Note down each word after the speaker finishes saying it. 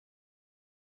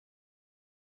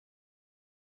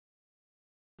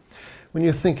When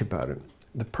you think about it,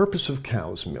 the purpose of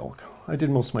cow's milk, I did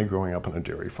most of my growing up on a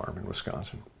dairy farm in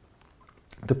Wisconsin.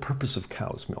 The purpose of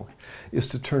cow's milk is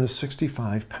to turn a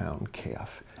 65-pound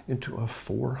calf into a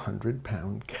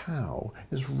 400-pound cow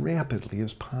as rapidly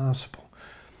as possible.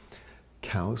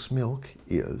 Cow's milk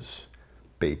is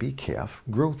baby calf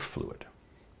growth fluid.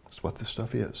 That's what this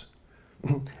stuff is.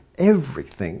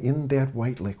 Everything in that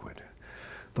white liquid,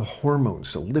 the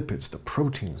hormones, the lipids, the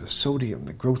proteins, the sodium,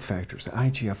 the growth factors, the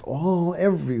IGF,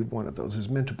 every one of those is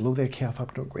meant to blow that calf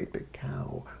up to a great big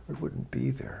cow, or it wouldn't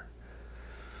be there.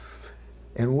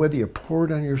 And whether you pour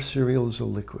it on your cereal as a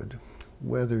liquid,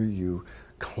 whether you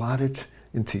clot it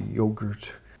into yogurt,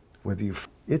 whether you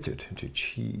it into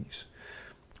cheese,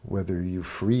 whether you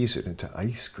freeze it into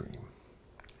ice cream,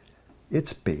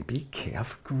 it's baby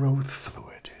calf growth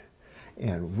fluid.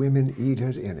 And women eat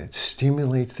it, and it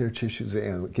stimulates their tissues,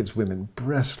 and it gives women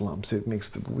breast lumps. It makes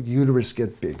the uterus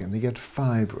get big, and they get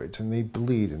fibroids, and they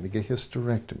bleed, and they get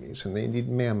hysterectomies, and they need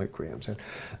mammograms,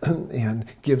 and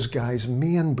gives guys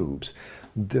man boobs.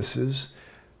 This is,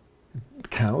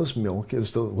 cow's milk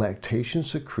is the lactation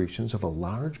secretions of a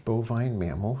large bovine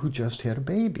mammal who just had a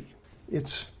baby.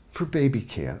 It's for baby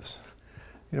calves.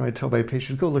 You know, I tell my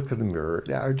patients, go look in the mirror.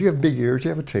 Now, do you have big ears? Do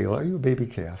you have a tail? Are you a baby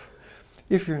calf?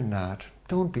 If you're not,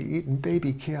 don't be eating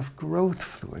baby calf growth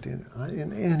fluid in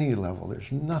any level. There's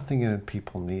nothing in it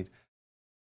people need.